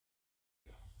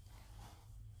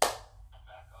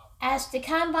As to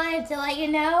come by to let you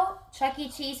know, Chuck E.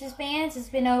 Cheese's bands has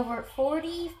been over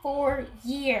 44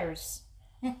 years.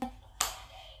 I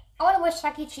want to wish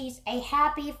Chuck E. Cheese a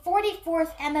happy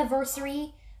 44th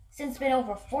anniversary since it's been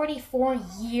over 44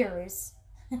 years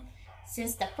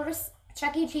since the first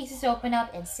Chuck E. Cheese's opened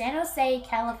up in San Jose,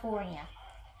 California.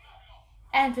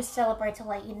 And to celebrate to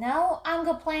let you know, I'm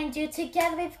going to play and do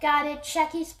Together We've Got It,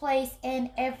 Chucky's Place, and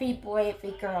Every Boy,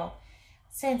 Every Girl.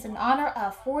 Since in honor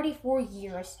of 44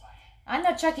 years. I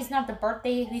know Chucky's not the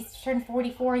birthday, he's turned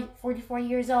 44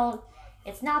 years old.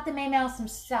 It's not the May Mouse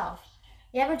himself.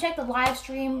 If you haven't checked the live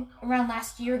stream around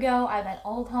last year ago, I'm at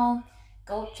Old Home.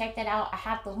 Go check that out. I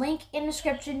have the link in the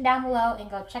description down below, and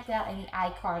go check that out in the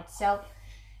iCard. So,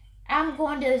 I'm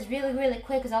going to do this really, really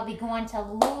quick because I'll be going to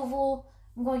Louisville.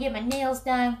 I'm going to get my nails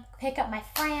done, pick up my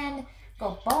friend,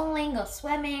 go bowling, go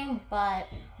swimming, but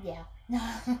yeah.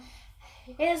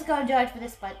 It is going to judge for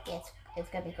this, but it's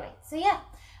going to be great. So yeah,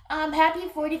 happy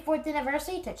 44th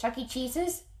anniversary to Chuck E.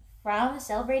 Cheese's from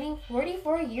celebrating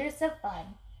 44 years of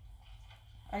fun.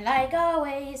 And like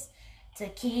always, to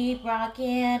keep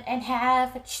rocking and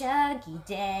have a Chucky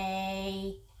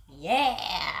day.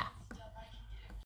 Yeah!